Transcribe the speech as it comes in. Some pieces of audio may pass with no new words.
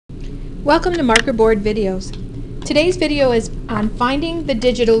Welcome to Marker Board Videos. Today's video is on finding the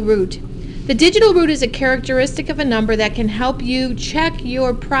digital root. The digital root is a characteristic of a number that can help you check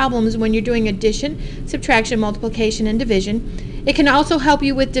your problems when you're doing addition, subtraction, multiplication, and division. It can also help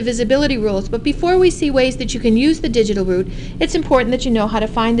you with divisibility rules, but before we see ways that you can use the digital root, it's important that you know how to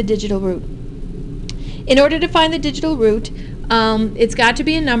find the digital root. In order to find the digital root, it's got to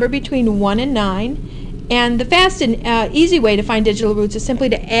be a number between 1 and 9. And the fast and easy way to find digital roots is simply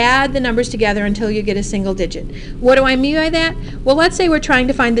to add the numbers together until you get a single digit. What do I mean by that? Well, let's say we're trying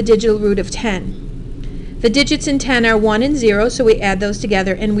to find the digital root of 10. The digits in 10 are 1 and 0, so we add those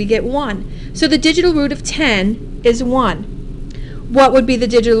together and we get 1. So the digital root of 10 is 1. What would be the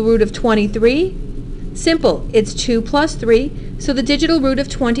digital root of 23? Simple. It's 2 plus 3, so the digital root of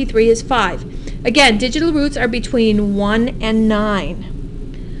 23 is 5. Again, digital roots are between 1 and 9.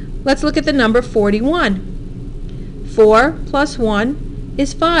 Let's look at the number 41. 4 plus 1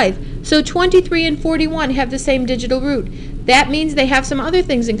 is 5. So 23 and 41 have the same digital root. That means they have some other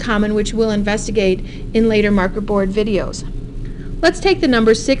things in common which we'll investigate in later marker board videos. Let's take the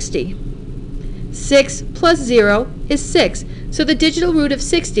number 60. 6 plus 0 is 6. So the digital root of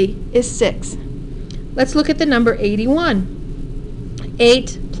 60 is 6. Let's look at the number 81.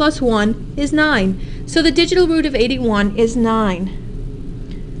 8 plus 1 is 9. So the digital root of 81 is 9.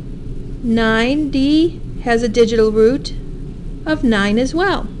 9D has a digital root of 9 as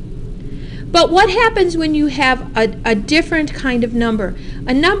well. But what happens when you have a different kind of number?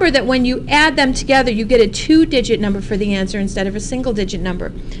 A number that when you add them together you get a 2-digit number for the answer instead of a single-digit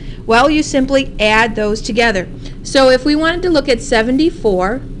number. Well, you simply add those together. So if we wanted to look at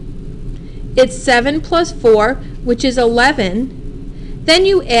 74, it's 7 plus 4, which is 11. Then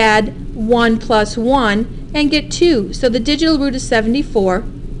you add 1 plus 1 and get 2. So the digital root of 74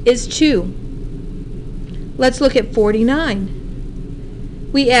 is 2. Let's look at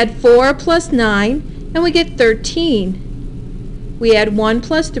 49. We add 4 plus 9 and we get 13. We add 1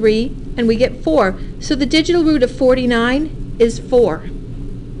 plus 3 and we get 4. So the digital root of 49 is 4.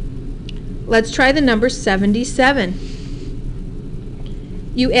 Let's try the number 77.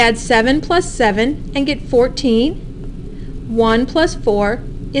 You add 7 plus 7 and get 14. 1 plus 4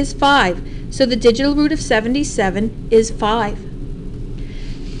 is 5. So the digital root of 77 is 5.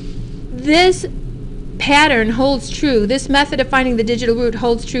 This pattern holds true. This method of finding the digital root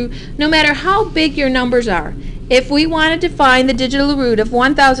holds true no matter how big your numbers are. If we wanted to find the digital root of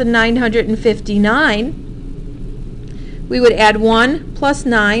 1959, we would add 1 plus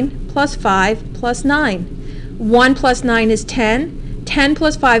 9 plus 5 plus 9. 1 plus 9 is 10. 10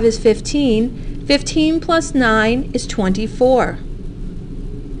 plus 5 is 15. 15 plus 9 is 24.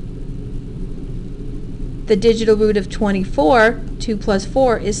 The digital root of 24, 2 plus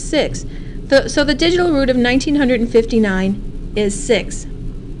 4 is 6. So the digital root of 1959 is 6.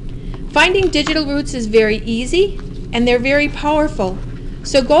 Finding digital roots is very easy and they're very powerful.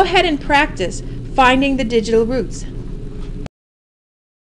 So go ahead and practice finding the digital roots.